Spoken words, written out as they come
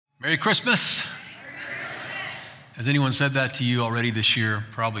Merry Christmas. Has anyone said that to you already this year?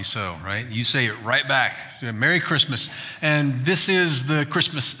 Probably so, right? You say it right back. Merry Christmas. And this is the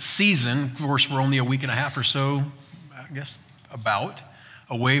Christmas season. Of course, we're only a week and a half or so, I guess, about,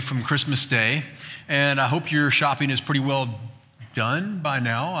 away from Christmas Day. And I hope your shopping is pretty well done by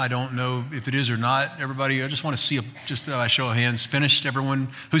now. I don't know if it is or not. Everybody, I just want to see a show of hands. Finished? Everyone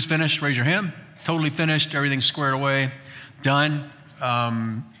who's finished, raise your hand. Totally finished. Everything's squared away. Done.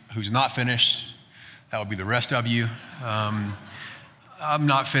 Who's not finished? That would be the rest of you. I'm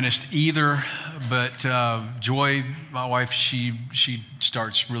not finished either, but Joy, my wife, she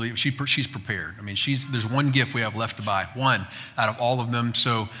starts really, she's prepared. I mean, there's one gift we have left to buy, one out of all of them,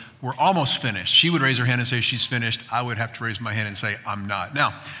 so we're almost finished. She would raise her hand and say she's finished. I would have to raise my hand and say I'm not. Now,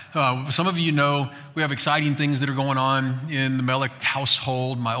 some of you know we have exciting things that are going on in the Mellick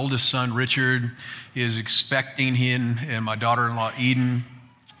household. My oldest son, Richard, is expecting him and my daughter-in-law, Eden,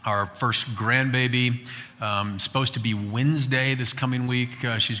 our first grandbaby. Supposed to be Wednesday this coming week.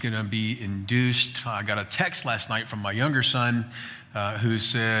 She's going to be induced. I got a text last night from my younger son who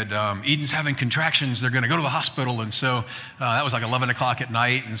said, Eden's having contractions. They're going to go to the hospital. And so that was like 11 o'clock at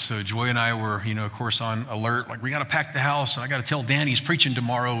night. And so Joy and I were, of course, on alert. Like, we got to pack the house. And I got to tell Dan he's preaching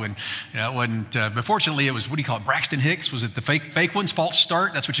tomorrow. And it wasn't, but fortunately, it was, what do you call it, Braxton Hicks? Was it the fake one's false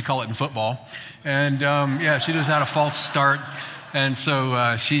start? That's what you call it in football. And she just had a false start. And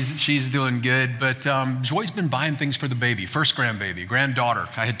so she's doing good, but Joy's been buying things for the baby, first grandbaby, granddaughter.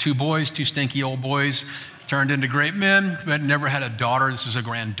 I had two boys, two stinky old boys, turned into great men, but never had a daughter. This is a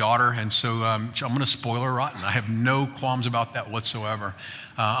granddaughter, and so I'm going to spoil her rotten. I have no qualms about that whatsoever.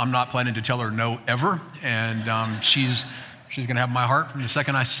 I'm not planning to tell her no ever, and she's going to have my heart from the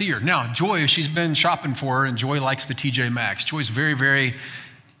second I see her. Now, Joy, she's been shopping for her, and Joy likes the TJ Maxx. Joy's very, very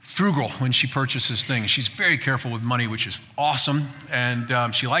frugal when she purchases things. She's very careful with money, which is awesome.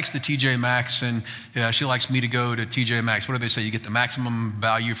 And she likes the TJ Maxx, and she likes me to go to TJ Maxx. What do they say? You get the maximum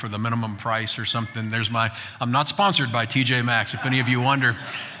value for the minimum price or something. I'm not sponsored by TJ Maxx, if any of you wonder.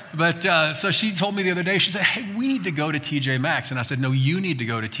 But so she told me the other day, she said, hey, we need to go to TJ Maxx. And I said, no, you need to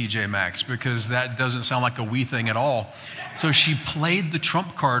go to TJ Maxx, because that doesn't sound like a we thing at all. So she played the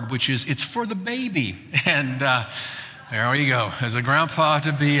trump card, which is, it's for the baby. And there you go. As a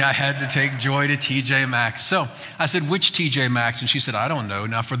grandpa-to-be, I had to take Joy to TJ Maxx. So I said, which TJ Maxx? And she said, I don't know.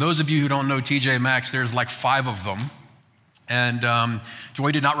 Now, for those of you who don't know TJ Maxx, there's like 5 of them. And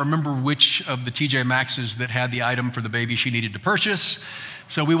Joy did not remember which of the TJ Maxxes that had the item for the baby she needed to purchase.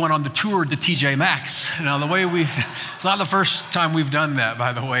 So we went on the tour to TJ Maxx. Now, it's not the first time we've done that,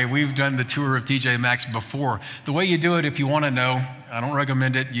 by the way. We've done the tour of TJ Maxx before. The way you do it, if you want to know, I don't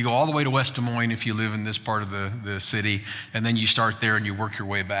recommend it. You go all the way to West Des Moines if you live in this part of the city, and then you start there and you work your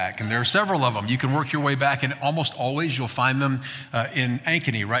way back. And there are several of them. You can work your way back, and almost always you'll find them in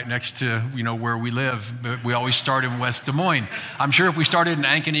Ankeny, right next to where we live. But we always start in West Des Moines. I'm sure if we started in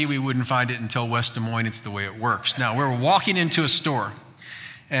Ankeny, we wouldn't find it until West Des Moines. It's the way it works. Now, we're walking into a store,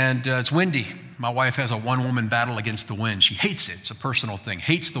 and it's windy. My wife has a one-woman battle against the wind. She hates it. It's a personal thing.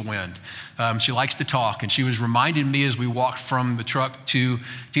 Hates the wind. She likes to talk. And she was reminding me as we walked from the truck to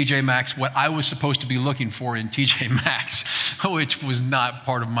TJ Maxx what I was supposed to be looking for in TJ Maxx, which was not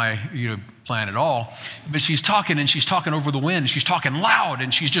part of my plan at all. But she's talking, and she's talking over the wind. She's talking loud,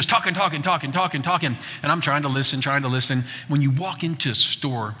 and she's just talking. And I'm trying to listen. When you walk into a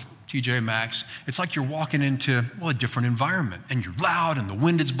store, TJ Maxx, it's like you're walking into, a different environment, and you're loud, and the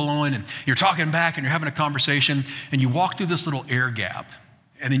wind is blowing, and you're talking back, and you're having a conversation, and you walk through this little air gap,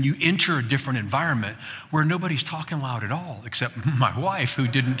 and then you enter a different environment where nobody's talking loud at all, except my wife, who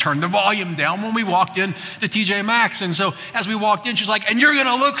didn't turn the volume down when we walked in to TJ Maxx. And so as we walked in, she's like, and you're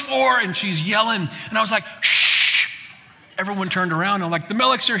gonna look for, and she's yelling, and I was like, shh. Everyone turned around, and I'm like, the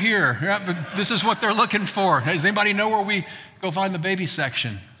Mellicks are here. Yeah, but this is what they're looking for. Does anybody know where we go find the baby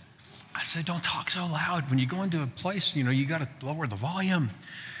section? I said, don't talk so loud. When you go into a place, you got to lower the volume.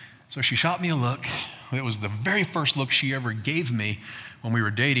 So she shot me a look. It was the very first look she ever gave me when we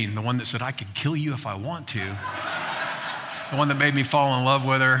were dating, the one that said, I could kill you if I want to. The one that made me fall in love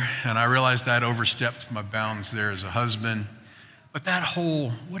with her, and I realized I'd overstepped my bounds there as a husband. But that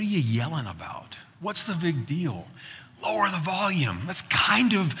whole, what are you yelling about? What's the big deal? Lower the volume. That's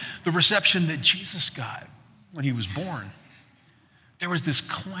kind of the reception that Jesus got when he was born. There was this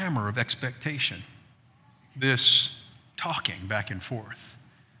clamor of expectation, this talking back and forth.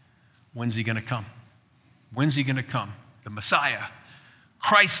 When's he going to come? When's he going to come? The Messiah,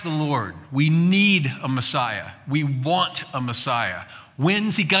 Christ the Lord. We need a Messiah. We want a Messiah.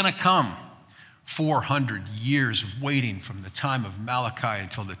 When's he going to come? 400 years of waiting from the time of Malachi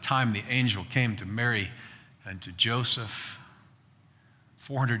until the time the angel came to Mary and to Joseph.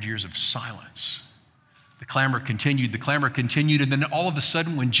 400 years of silence. The clamor continued, and then all of a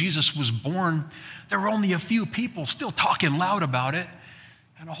sudden when Jesus was born, there were only a few people still talking loud about it,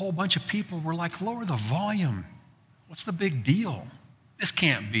 and a whole bunch of people were like, lower the volume. What's the big deal? This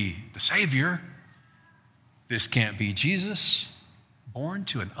can't be the Savior. This can't be Jesus, born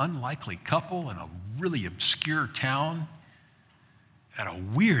to an unlikely couple in a really obscure town at a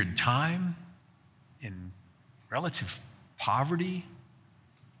weird time in relative poverty.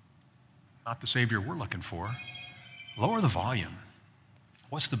 Not the Savior we're looking for. Lower the volume.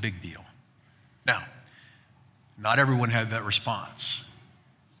 What's the big deal? Now, not everyone had that response.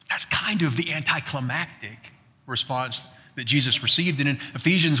 That's kind of the anticlimactic response that Jesus received. And in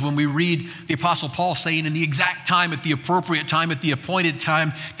Ephesians, when we read the Apostle Paul saying, in the exact time, at the appropriate time, at the appointed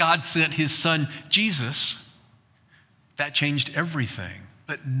time, God sent his son Jesus, that changed everything.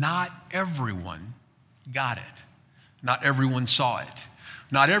 But not everyone got it. Not everyone saw it.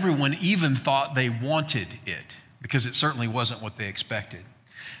 Not everyone even thought they wanted it, because it certainly wasn't what they expected.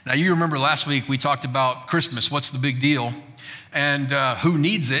 Now, you remember last week we talked about Christmas, what's the big deal, and who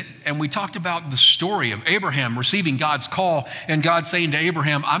needs it, and we talked about the story of Abraham receiving God's call and God saying to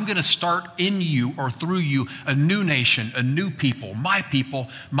Abraham, I'm going to start in you or through you a new nation, a new people,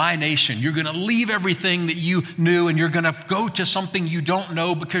 my nation. You're going to leave everything that you knew and you're going to go to something you don't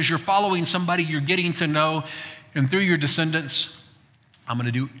know because you're following somebody you're getting to know, and through your descendants, I'm going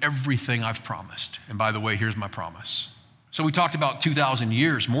to do everything I've promised. And by the way, here's my promise. So we talked about 2,000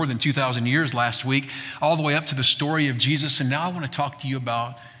 years, more than 2,000 years last week, all the way up to the story of Jesus. And now I want to talk to you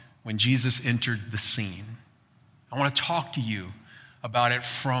about when Jesus entered the scene. I want to talk to you about it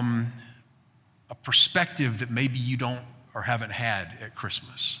from a perspective that maybe you don't or haven't had at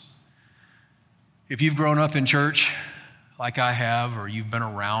Christmas. If you've grown up in church like I have, or you've been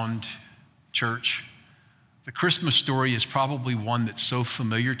around church, the Christmas story is probably one that's so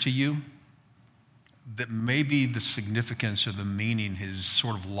familiar to you that maybe the significance or the meaning is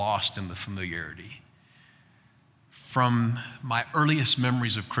sort of lost in the familiarity. From my earliest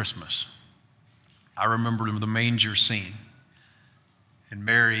memories of Christmas, I remember the manger scene, and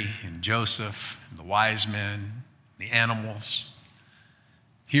Mary and Joseph and the wise men, the animals,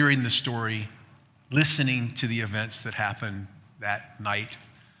 hearing the story, listening to the events that happened that night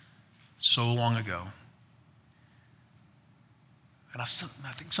so long ago. And I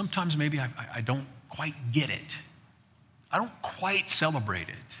think sometimes maybe I don't quite get it. I don't quite celebrate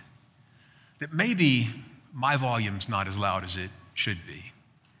it. That maybe my volume's not as loud as it should be.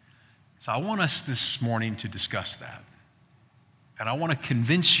 So I want us this morning to discuss that. And I want to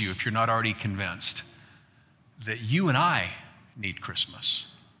convince you, if you're not already convinced, that you and I need Christmas.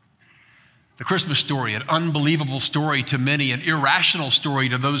 The Christmas story, an unbelievable story to many, an irrational story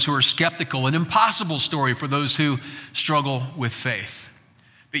to those who are skeptical, an impossible story for those who struggle with faith.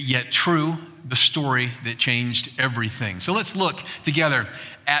 But yet true, the story that changed everything. So let's look together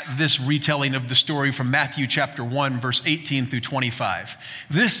at this retelling of the story from Matthew chapter 1, verse 18 through 25.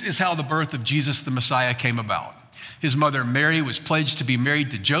 This is how the birth of Jesus the Messiah came about. His mother Mary was pledged to be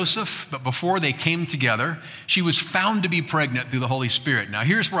married to Joseph, but before they came together, she was found to be pregnant through the Holy Spirit. Now,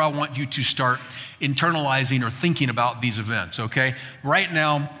 here's where I want you to start internalizing or thinking about these events, okay? Right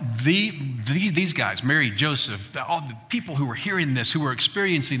now, these guys, Mary, Joseph, all the people who were hearing this, who were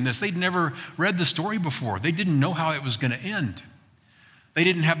experiencing this, they'd never read the story before. They didn't know how it was going to end. They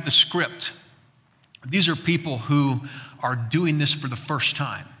didn't have the script. These are people who are doing this for the first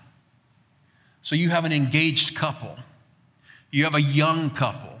time. So you have an engaged couple. You have a young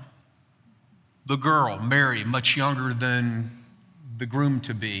couple. The girl, Mary, much younger than the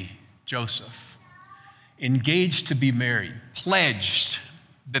groom-to-be, Joseph. Engaged to be married, pledged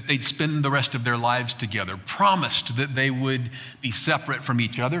that they'd spend the rest of their lives together, promised that they would be separate from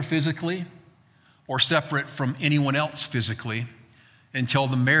each other physically or separate from anyone else physically until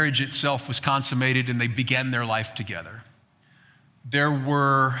the marriage itself was consummated and they began their life together. There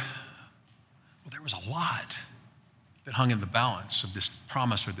was a lot that hung in the balance of this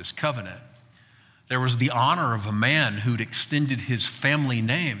promise or this covenant. There was the honor of a man who'd extended his family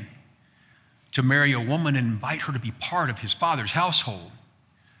name to marry a woman and invite her to be part of his father's household.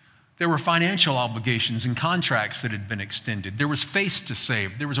 There were financial obligations and contracts that had been extended. There was face to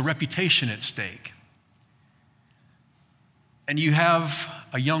save. There was a reputation at stake. And you have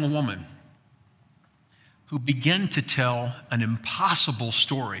a young woman who began to tell an impossible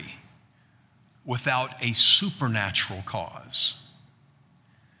story without a supernatural cause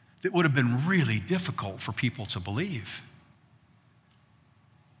that would have been really difficult for people to believe.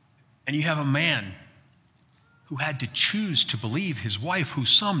 And you have a man who had to choose to believe his wife, who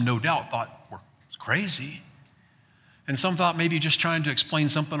some no doubt thought were crazy. And some thought maybe just trying to explain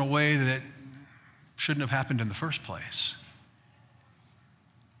something away that shouldn't have happened in the first place.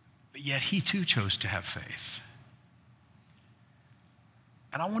 But yet he too chose to have faith.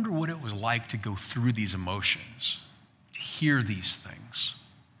 And I wonder what it was like to go through these emotions, to hear these things,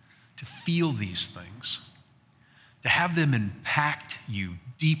 to feel these things, to have them impact you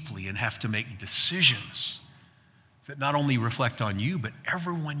deeply and have to make decisions that not only reflect on you, but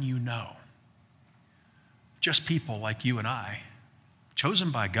everyone you know. Just people like you and I,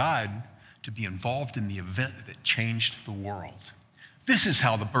 chosen by God to be involved in the event that changed the world. This is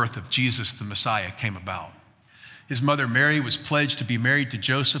how the birth of Jesus, the Messiah, came about. His mother Mary was pledged to be married to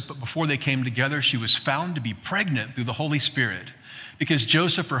Joseph, but before they came together, she was found to be pregnant through the Holy Spirit. Because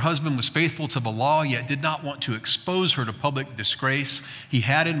Joseph, her husband, was faithful to the law, yet did not want to expose her to public disgrace, he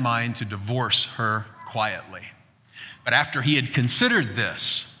had in mind to divorce her quietly. But after he had considered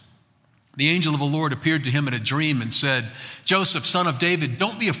this, the angel of the Lord appeared to him in a dream and said, "Joseph, son of David,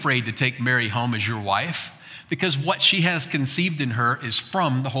 don't be afraid to take Mary home as your wife, because what she has conceived in her is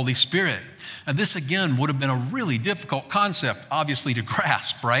from the Holy Spirit." And this, again, would have been a really difficult concept, obviously, to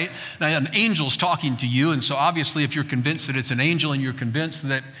grasp, right? Now, an angel's talking to you, and so obviously, if you're convinced that it's an angel and you're convinced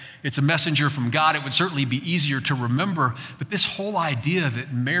that it's a messenger from God, it would certainly be easier to remember. But this whole idea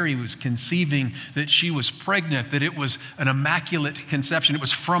that Mary was conceiving, that she was pregnant, that it was an immaculate conception, it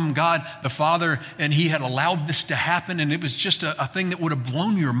was from God the Father, and he had allowed this to happen, and it was just a thing that would have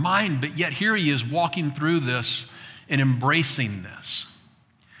blown your mind. But yet here he is walking through this and embracing this.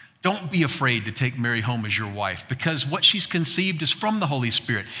 Don't be afraid to take Mary home as your wife, because what she's conceived is from the Holy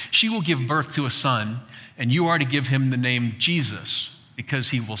Spirit. She will give birth to a son, and you are to give him the name Jesus,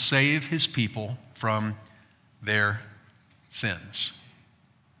 because he will save his people from their sins.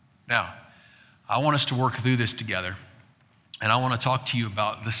 Now, I want us to work through this together, and I want to talk to you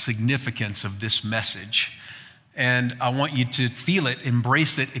about the significance of this message. And I want you to feel it,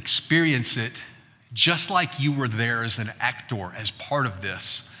 embrace it, experience it, just like you were there as an actor, as part of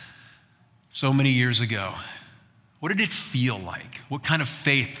this so many years ago. What did it feel like? What kind of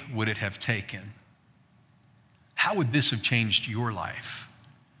faith would it have taken? How would this have changed your life?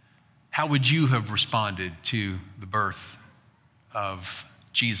 How would you have responded to the birth of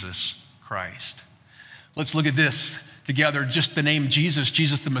Jesus Christ? Let's look at this together, just the name Jesus,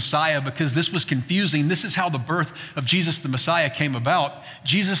 Jesus the Messiah, because this was confusing. This is how the birth of Jesus the Messiah came about.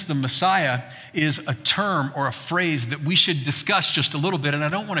 Jesus the Messiah is a term or a phrase that we should discuss just a little bit, and I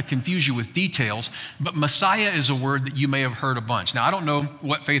don't want to confuse you with details, but Messiah is a word that you may have heard a bunch. Now, I don't know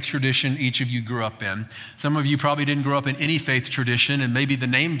what faith tradition each of you grew up in. Some of you probably didn't grow up in any faith tradition, and maybe the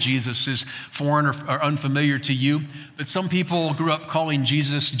name Jesus is foreign or unfamiliar to you, but some people grew up calling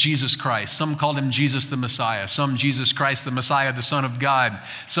Jesus, Jesus Christ. Some called him Jesus the Messiah. Some Jesus Christ the Messiah, the Son of God.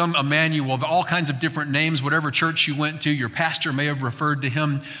 Some Emmanuel, all kinds of different names. Whatever church you went to, your pastor may have referred to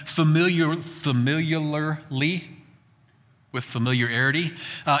him familiarly, with familiarity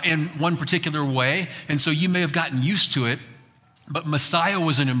in one particular way. And so you may have gotten used to it. But Messiah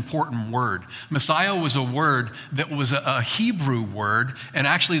was an important word. Messiah was a word that was a Hebrew word, and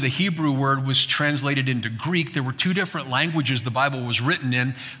actually the Hebrew word was translated into Greek. There were two different languages the Bible was written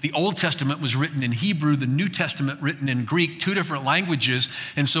in. The Old Testament was written in Hebrew, the New Testament written in Greek, two different languages.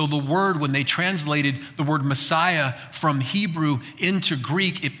 And so the word, when they translated the word Messiah from Hebrew into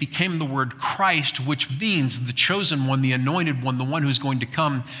Greek, it became the word Christ, which means the chosen one, the anointed one, the one who's going to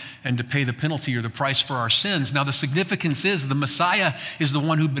come and to pay the penalty or the price for our sins. Now, the significance is the Messiah is the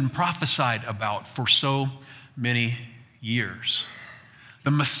one who'd been prophesied about for so many years.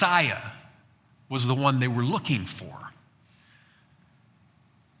 The Messiah was the one they were looking for.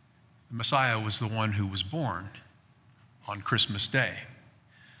 The Messiah was the one who was born on Christmas Day.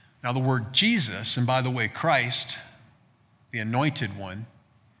 Now, the word Jesus, and by the way, Christ, the anointed one,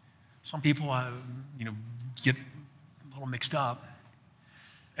 some people get a little mixed up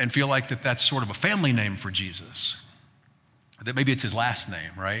and feel like that's sort of a family name for Jesus. That maybe it's his last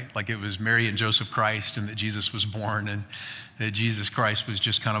name, right? Like it was Mary and Joseph Christ, and that Jesus was born, and that Jesus Christ was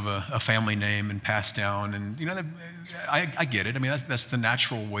just kind of a family name and passed down. And I get it. I mean, that's the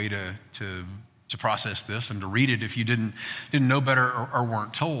natural way to process this and to read it if you didn't know better or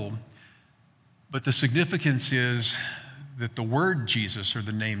weren't told. But the significance is that the word Jesus, or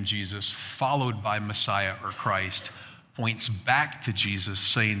the name Jesus, followed by Messiah or Christ, points back to Jesus,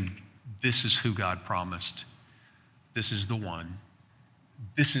 saying, this is who God promised. This is the one.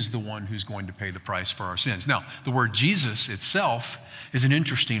 This is the one who's going to pay the price for our sins. Now, the word Jesus itself is an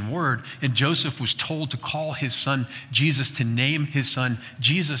interesting word, and Joseph was told to call his son Jesus, to name his son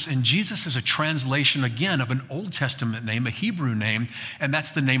Jesus, and Jesus is a translation, again, of an Old Testament name, a Hebrew name, and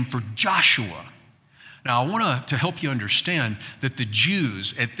that's the name for Joshua. Now, I want to help you understand that the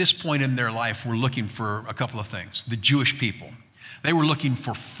Jews at this point in their life were looking for a couple of things. The Jewish people, they were looking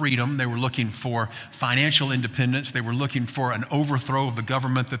for freedom. They were looking for financial independence. They were looking for an overthrow of the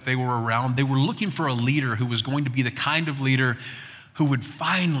government that they were around. They were looking for a leader who was going to be the kind of leader who would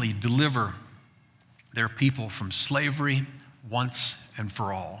finally deliver their people from slavery once and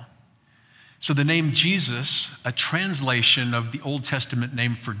for all. So the name Jesus, a translation of the Old Testament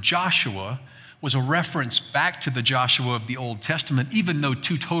name for Joshua, was a reference back to the Joshua of the Old Testament, even though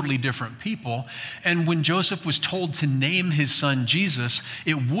two totally different people. And when Joseph was told to name his son Jesus,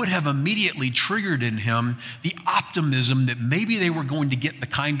 it would have immediately triggered in him the optimism that maybe they were going to get the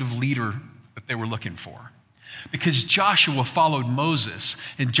kind of leader that they were looking for. Because Joshua followed Moses,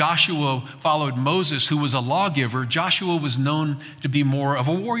 and Joshua followed Moses, who was a lawgiver. Joshua was known to be more of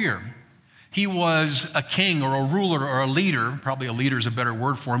a warrior. He was a king or a ruler or a leader, probably a leader is a better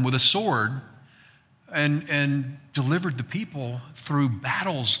word for him, with a sword, and delivered the people through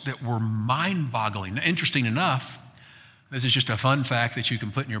battles that were mind-boggling. Interesting enough, this is just a fun fact that you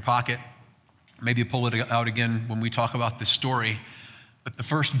can put in your pocket. Maybe pull it out again when we talk about this story. But the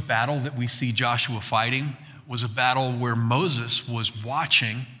first battle that we see Joshua fighting was a battle where Moses was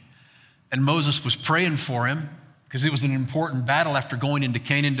watching, and Moses was praying for him, because it was an important battle after going into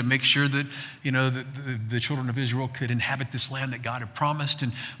Canaan to make sure that, the children of Israel could inhabit this land that God had promised.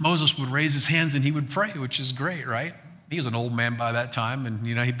 And Moses would raise his hands and he would pray, which is great, right? He was an old man by that time. And,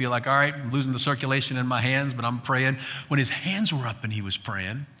 he'd be like, all right, I'm losing the circulation in my hands, but I'm praying. When his hands were up and he was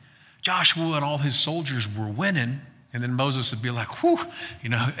praying, Joshua and all his soldiers were winning. And then Moses would be like, whew,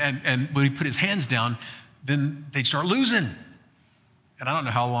 and when he put his hands down, then they'd start losing. And I don't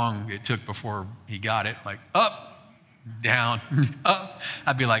know how long it took before he got it, like up, down, up.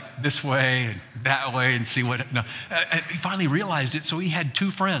 I'd be like this way and that way and see what, no. He finally realized it, so he had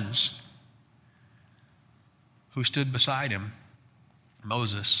two friends who stood beside him,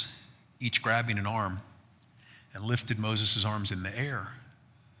 Moses, each grabbing an arm, and lifted Moses' arms in the air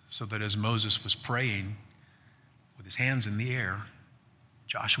so that as Moses was praying with his hands in the air,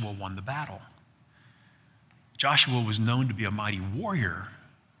 Joshua won the battle. Joshua was known to be a mighty warrior,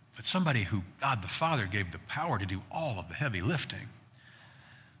 but somebody who God the Father gave the power to do all of the heavy lifting.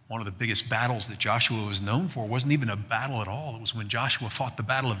 One of the biggest battles that Joshua was known for wasn't even a battle at all. It was when Joshua fought the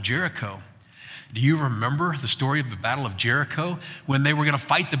Battle of Jericho. Do you remember the story of the Battle of Jericho? When they were going to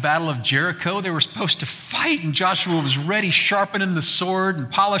fight the Battle of Jericho, they were supposed to fight, and Joshua was ready, sharpening the sword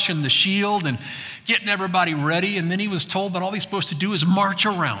and polishing the shield and getting everybody ready. And then he was told that all he's supposed to do is march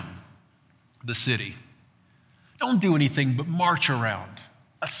around the city. Don't do anything but march around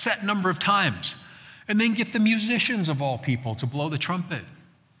a set number of times, and then get the musicians of all people to blow the trumpet.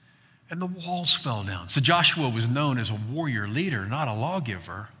 And the walls fell down. So Joshua was known as a warrior leader, not a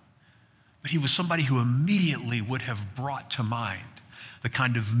lawgiver, but he was somebody who immediately would have brought to mind the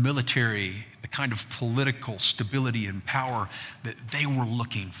kind of military, the kind of political stability and power that they were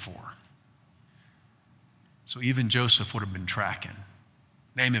looking for. So even Joseph would have been tracking.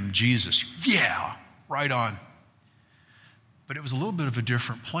 Name him Jesus. Yeah, right on. But it was a little bit of a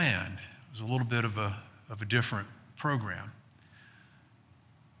different plan. It was a little bit of a different program.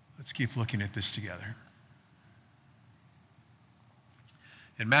 Let's keep looking at this together.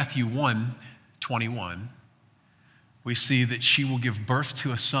 In Matthew 1:21, we see that she will give birth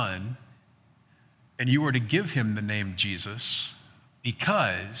to a son, and you are to give him the name Jesus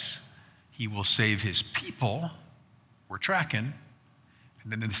because he will save his people. We're tracking.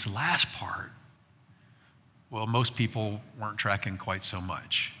 And then this last part, well, most people weren't tracking quite so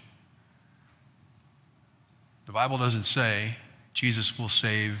much. The Bible doesn't say Jesus will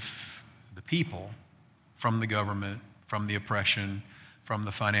save the people from the government, from the oppression, from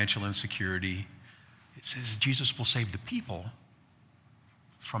the financial insecurity. It says Jesus will save the people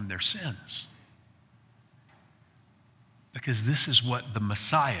from their sins. Because this is what the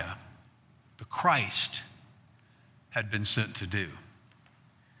Messiah, the Christ, had been sent to do.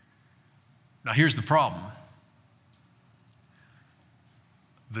 Now here's the problem.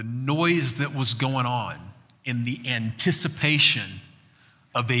 The noise that was going on in the anticipation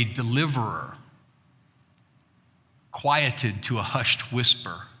of a deliverer quieted to a hushed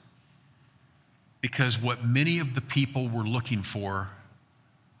whisper, because what many of the people were looking for,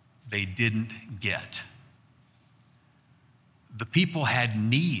 they didn't get. The people had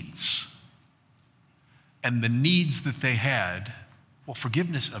needs, and the needs that they had, well,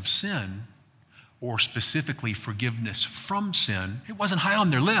 forgiveness of sin, or specifically forgiveness from sin, it wasn't high on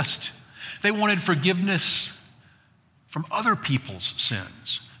their list. They wanted forgiveness from other people's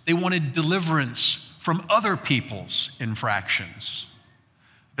sins. They wanted deliverance from other people's infractions.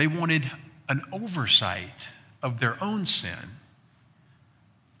 They wanted an oversight of their own sin,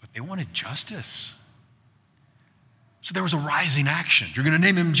 but they wanted justice. So there was a rising action. You're going to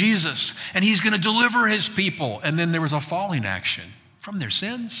name him Jesus, and he's going to deliver his people. And then there was a falling action from their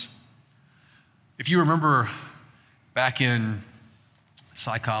sins. If you remember back in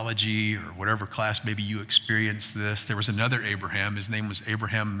psychology or whatever class maybe you experienced this, there was another Abraham. His name was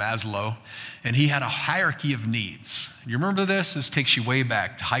Abraham Maslow, and he had a hierarchy of needs. You remember this? This takes you way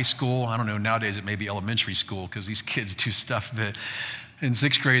back to high school. I don't know, nowadays it may be elementary school because these kids do stuff that in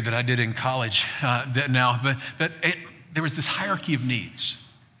sixth grade that I did in college now. But there was this hierarchy of needs.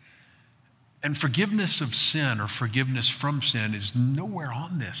 And forgiveness of sin or forgiveness from sin is nowhere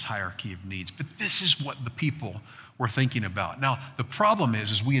on this hierarchy of needs. But this is what the people were thinking about. Now, the problem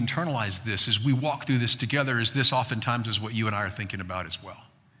is, as we internalize this, as we walk through this together, is this oftentimes is what you and I are thinking about as well.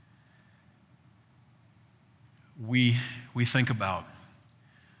 We think about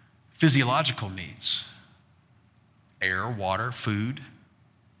physiological needs: air, water, food,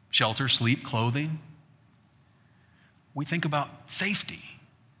 shelter, sleep, clothing. We think about safety.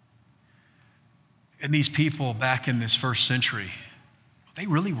 And these people back in this first century, they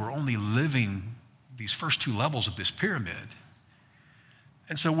really were only living these first two levels of this pyramid.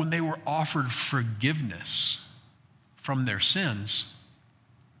 And so when they were offered forgiveness from their sins,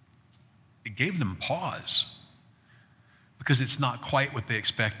 it gave them pause, because it's not quite what they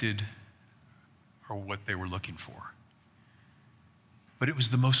expected or what they were looking for. But it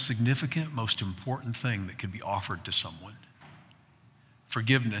was the most significant, most important thing that could be offered to someone: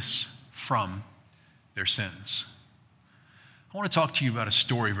 forgiveness from their sins. I want to talk to you about a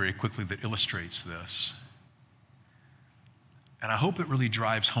story very quickly that illustrates this. And I hope it really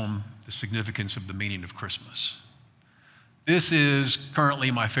drives home the significance of the meaning of Christmas. This is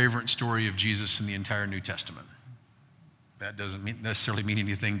currently my favorite story of Jesus in the entire New Testament. That doesn't necessarily mean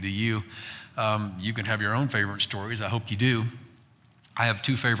anything to you. You can have your own favorite stories. I hope you do. I have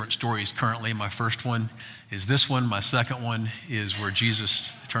two favorite stories currently. My first one is this one. My second one is where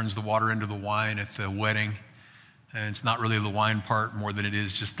Jesus turns the water into the wine at the wedding. And it's not really the wine part more than it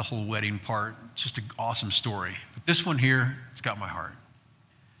is just the whole wedding part. It's just an awesome story. But this one here, it's got my heart.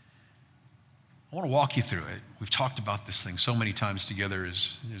 I want to walk you through it. We've talked about this thing so many times together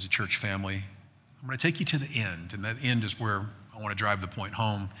as a church family. I'm going to take you to the end, and that end is where I want to drive the point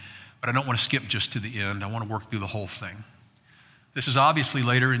home. But I don't want to skip just to the end. I want to work through the whole thing. This is obviously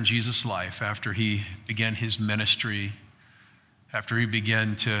later in Jesus' life, after he began his ministry, after he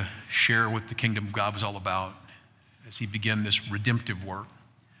began to share what the kingdom of God was all about, as he began this redemptive work.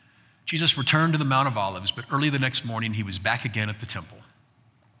 Jesus returned to the Mount of Olives, but early the next morning, he was back again at the temple.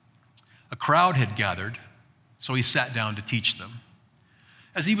 A crowd had gathered, so he sat down to teach them.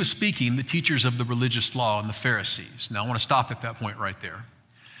 As he was speaking, the teachers of the religious law and the Pharisees. Now, I want to stop at that point right there.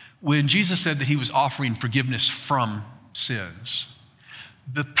 When Jesus said that he was offering forgiveness from sins,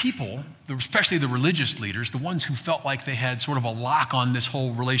 the people, especially the religious leaders, the ones who felt like they had sort of a lock on this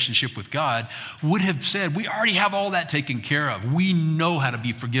whole relationship with God, would have said, we already have all that taken care of. We know how to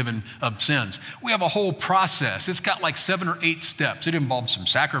be forgiven of sins. We have a whole process. It's got like 7 or 8 steps. It involves some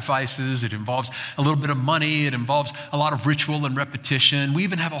sacrifices. It involves a little bit of money. It involves a lot of ritual and repetition. We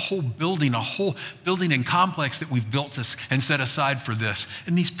even have a whole building and complex that we've built and set aside for this.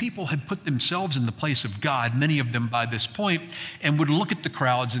 And these people had put themselves in the place of God, many of them by this point, and would look at the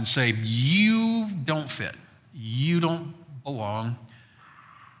crowds and say, you don't fit. You don't belong.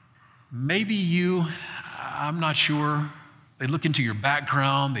 Maybe you, I'm not sure. They'd look into your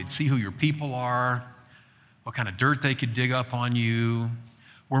background. They'd see who your people are, what kind of dirt they could dig up on you.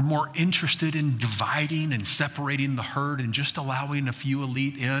 We're more interested in dividing and separating the herd and just allowing a few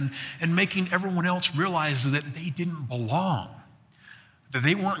elite in and making everyone else realize that they didn't belong, that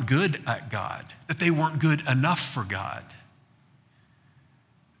they weren't good at God, that they weren't good enough for God.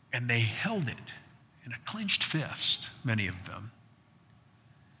 And they held it in a clenched fist, many of them.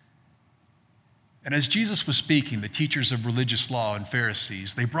 And as Jesus was speaking, the teachers of religious law and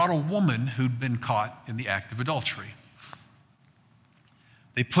Pharisees, they brought a woman who'd been caught in the act of adultery.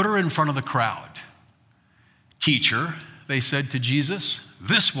 They put her in front of the crowd. Teacher, they said to Jesus,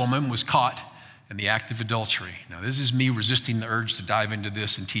 this woman was caught in the act of adultery. Now, this is me resisting the urge to dive into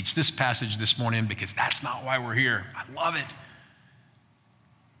this and teach this passage this morning, because that's not why we're here. I love it.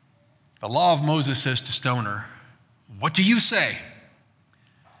 The law of Moses says to stone her. What do you say?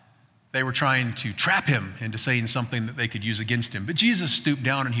 They were trying to trap him into saying something that they could use against him. But Jesus stooped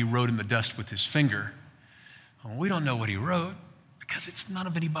down and he wrote in the dust with his finger. Well, we don't know what he wrote because it's none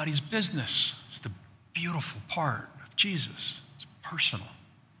of anybody's business. It's the beautiful part of Jesus. It's personal.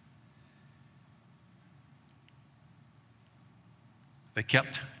 They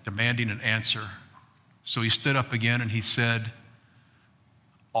kept demanding an answer. So he stood up again and he said,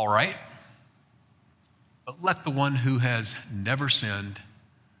 "All right, but let the one who has never sinned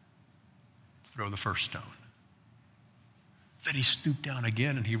throw the first stone." Then he stooped down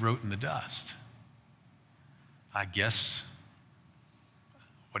again and he wrote in the dust. I guess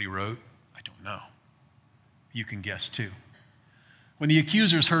what he wrote, I don't know. You can guess too. When the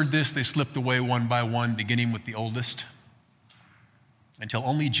accusers heard this, they slipped away one by one, beginning with the oldest, until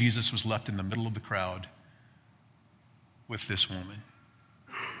only Jesus was left in the middle of the crowd with this woman.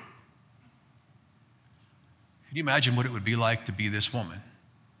 Can you imagine what it would be like to be this woman?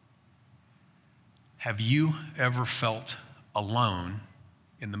 Have you ever felt alone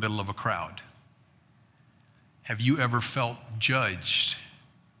in the middle of a crowd? Have you ever felt judged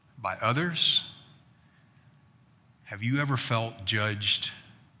by others? Have you ever felt judged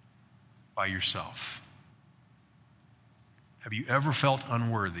by yourself? Have you ever felt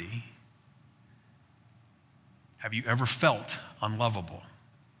unworthy? Have you ever felt unlovable?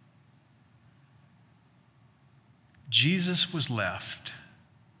 Jesus was left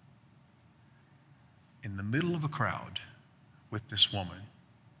in the middle of a crowd with this woman.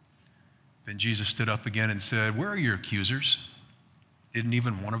 Then Jesus stood up again and said, "Where are your accusers? Didn't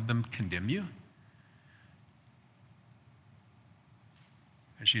even one of them condemn you?"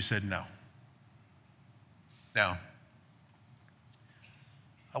 And she said, "No." Now,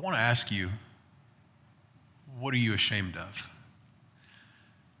 I want to ask you, what are you ashamed of?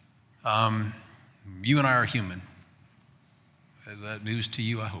 You and I are human. Is that news to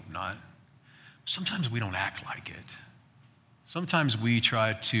you? I hope not. Sometimes we don't act like it. Sometimes we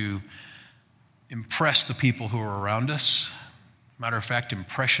try to impress the people who are around us. Matter of fact,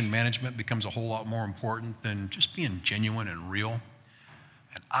 impression management becomes a whole lot more important than just being genuine and real.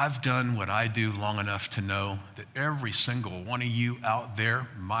 And I've done what I do long enough to know that every single one of you out there,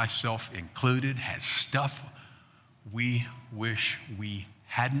 myself included, has stuff we wish we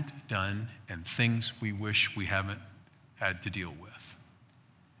hadn't done and things we wish we haven't had to deal with.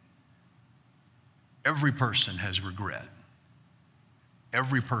 Every person has regret.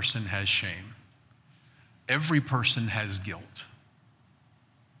 Every person has shame. Every person has guilt.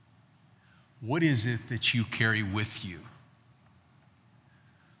 What is it that you carry with you?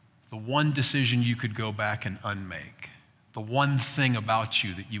 The one decision you could go back and unmake. The one thing about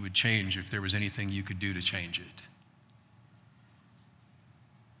you that you would change if there was anything you could do to change it.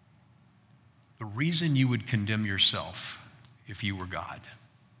 The reason you would condemn yourself if you were God.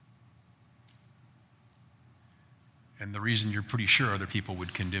 And the reason you're pretty sure other people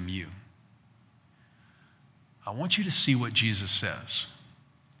would condemn you. I want you to see what Jesus says.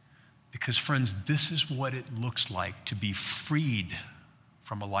 Because friends, this is what it looks like to be freed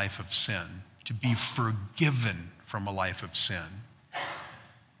from a life of sin, to be forgiven from a life of sin.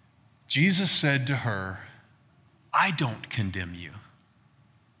 Jesus said to her, "I don't condemn you.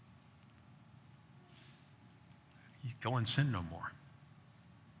 You go and sin no more."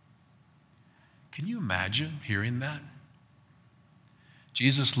 Can you imagine hearing that?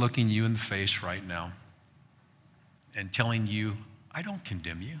 Jesus looking you in the face right now and telling you, "I don't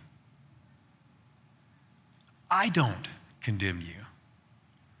condemn you. I don't condemn you.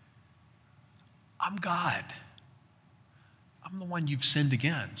 I'm God. I'm the one you've sinned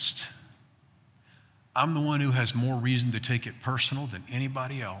against. I'm the one who has more reason to take it personal than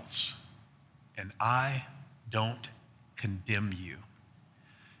anybody else. And I don't condemn you.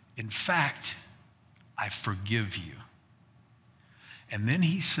 In fact, I forgive you." And then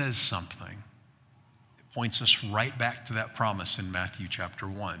he says something that points us right back to that promise in Matthew chapter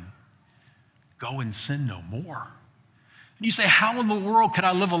 1. Go and sin no more. And you say, how in the world can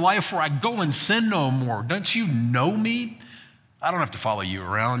I live a life where I go and sin no more? Don't you know me? I don't have to follow you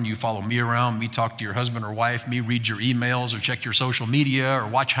around. You follow me around. Me talk to your husband or wife. Me read your emails or check your social media or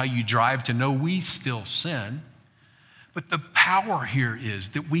watch how you drive to know we still sin. But the power here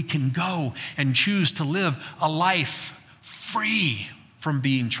is that we can go and choose to live a life free from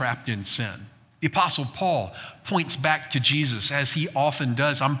being trapped in sin. The Apostle Paul points back to Jesus, as he often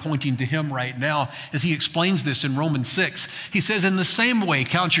does. I'm pointing to him right now as he explains this in Romans 6. He says, "In the same way,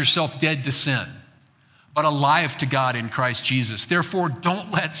 count yourself dead to sin, but alive to God in Christ Jesus. Therefore,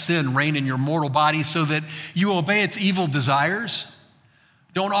 don't let sin reign in your mortal body so that you obey its evil desires.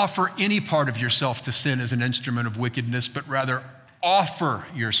 Don't offer any part of yourself to sin as an instrument of wickedness, but rather offer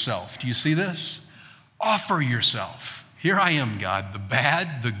yourself." Do you see this? Offer yourself. Here I am, God, the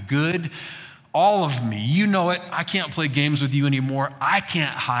bad, the good, all of me. You know it. I can't play games with you anymore. I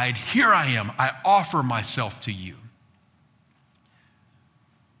can't hide. Here I am. I offer myself to you.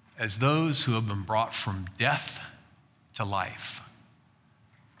 As those who have been brought from death to life.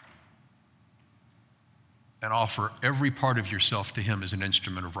 and offer every part of yourself to him as an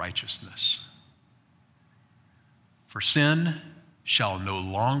instrument of righteousness. For sin shall no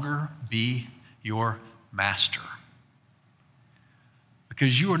longer be your master.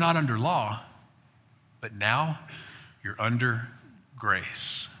 Because you are not under law, but now you're under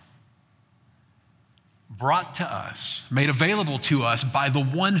grace. Brought to us, made available to us by the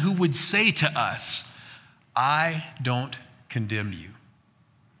one who would say to us, I don't condemn you.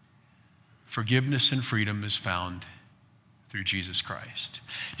 Forgiveness and freedom is found through Jesus Christ.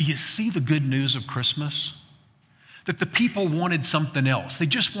 Do you see the good news of Christmas? That the people wanted something else. They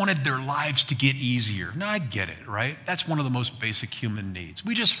just wanted their lives to get easier. Now, I get it, right? That's one of the most basic human needs.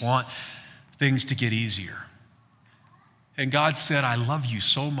 We just want things to get easier. And God said, I love you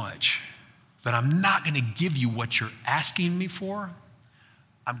so much that I'm not going to give you what you're asking me for.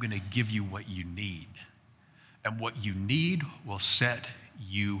 I'm going to give you what you need. And what you need will set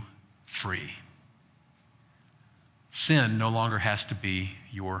you free. Sin no longer has to be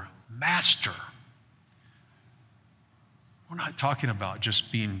your master. We're not talking about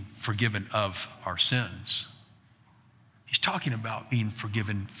just being forgiven of our sins. He's talking about being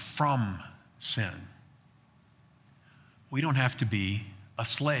forgiven from sin. We don't have to be a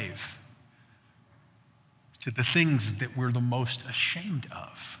slave to the things that we're the most ashamed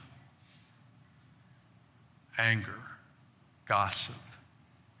of. Anger, gossip,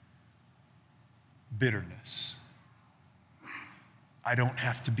 bitterness. I don't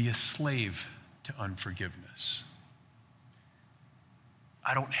have to be a slave to unforgiveness.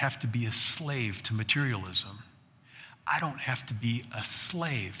 I don't have to be a slave to materialism. I don't have to be a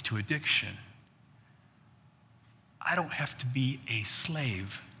slave to addiction. I don't have to be a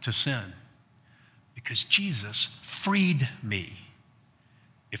slave to sin because Jesus freed me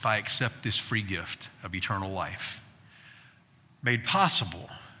if I accept this free gift of eternal life, made possible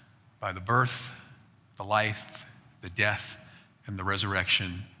by the birth, the life, the death, and the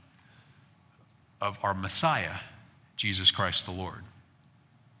resurrection of our Messiah, Jesus Christ the Lord.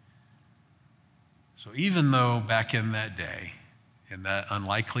 So even though back in that day, in that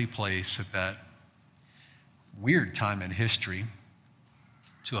unlikely place at that weird time in history,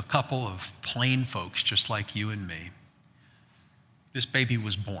 to a couple of plain folks just like you and me, this baby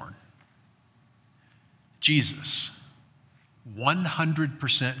was born. Jesus,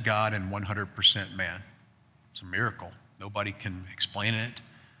 100% God and 100% man. It's a miracle. Nobody can explain it.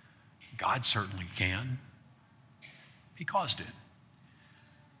 God certainly can. He caused it.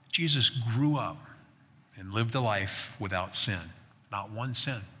 Jesus grew up and lived a life without sin. Not one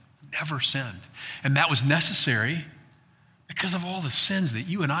sin. Never sinned. And that was necessary because of all the sins that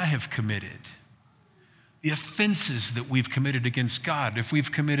you and I have committed. The offenses that we've committed against God. If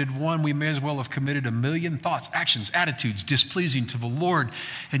we've committed one, we may as well have committed a million thoughts, actions, attitudes displeasing to the Lord.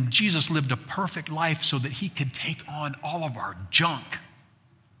 And Jesus lived a perfect life so that he could take on all of our junk.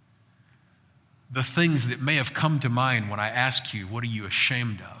 The things that may have come to mind when I ask you, what are you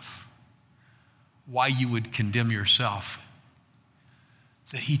ashamed of? Why you would condemn yourself.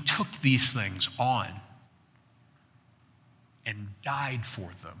 That he took these things on and died for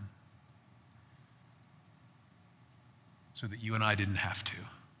them so that you and I didn't have to.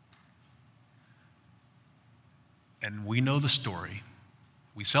 And we know the story.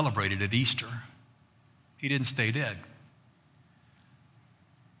 We celebrated at Easter. He didn't stay dead.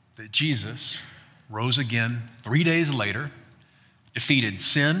 That Jesus rose again 3 days later, defeated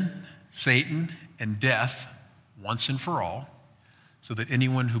sin, Satan, and death once and for all, so that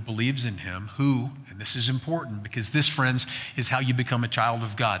anyone who believes in him, and this is important because this, friends, is how you become a child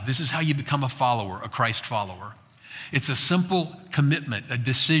of God. This is how you become a follower, a Christ follower. It's a simple commitment, a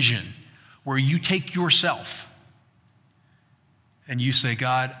decision where you take yourself and you say,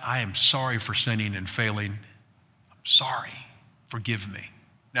 God, I am sorry for sinning and failing. I'm sorry. Forgive me.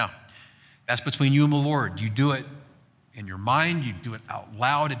 Now, that's between you and the Lord. You do it in your mind, you do it out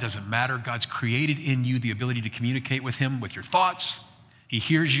loud, it doesn't matter. God's created in you the ability to communicate with him with your thoughts. He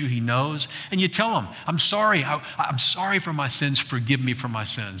hears you, he knows, and you tell him, I'm sorry, I'm sorry for my sins, forgive me for my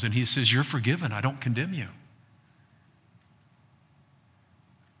sins. And he says, you're forgiven, I don't condemn you.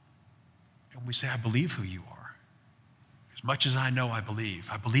 And we say, I believe who you are. As much as I know, I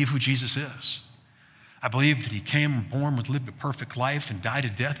believe who Jesus is. I believe that he came, born, lived a perfect life, and died a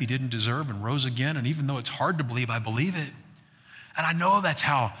death he didn't deserve and rose again. And even though it's hard to believe, I believe it. And I know that's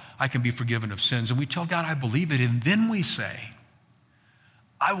how I can be forgiven of sins. And we tell God, I believe it. And then we say,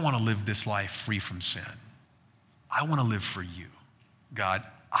 I want to live this life free from sin. I want to live for you. God,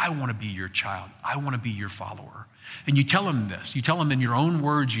 I want to be your child. I want to be your follower. And you tell him this. You tell him in your own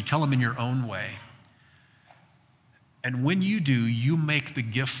words. You tell him in your own way. And when you do, you make the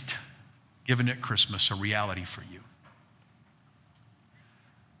gift given at Christmas a reality for you.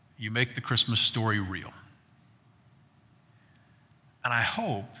 You make the Christmas story real. And I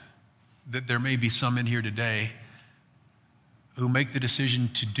hope that there may be some in here today who make the decision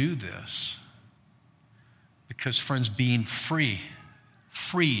to do this because, friends, being freed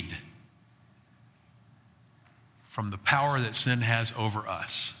from the power that sin has over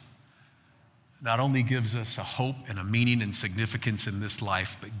us not only gives us a hope and a meaning and significance in this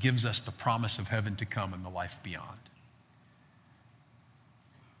life, but gives us the promise of heaven to come and the life beyond.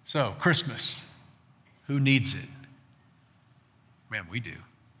 So, Christmas, who needs it? Man, we do.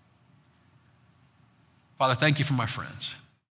 Father, thank you for my friends.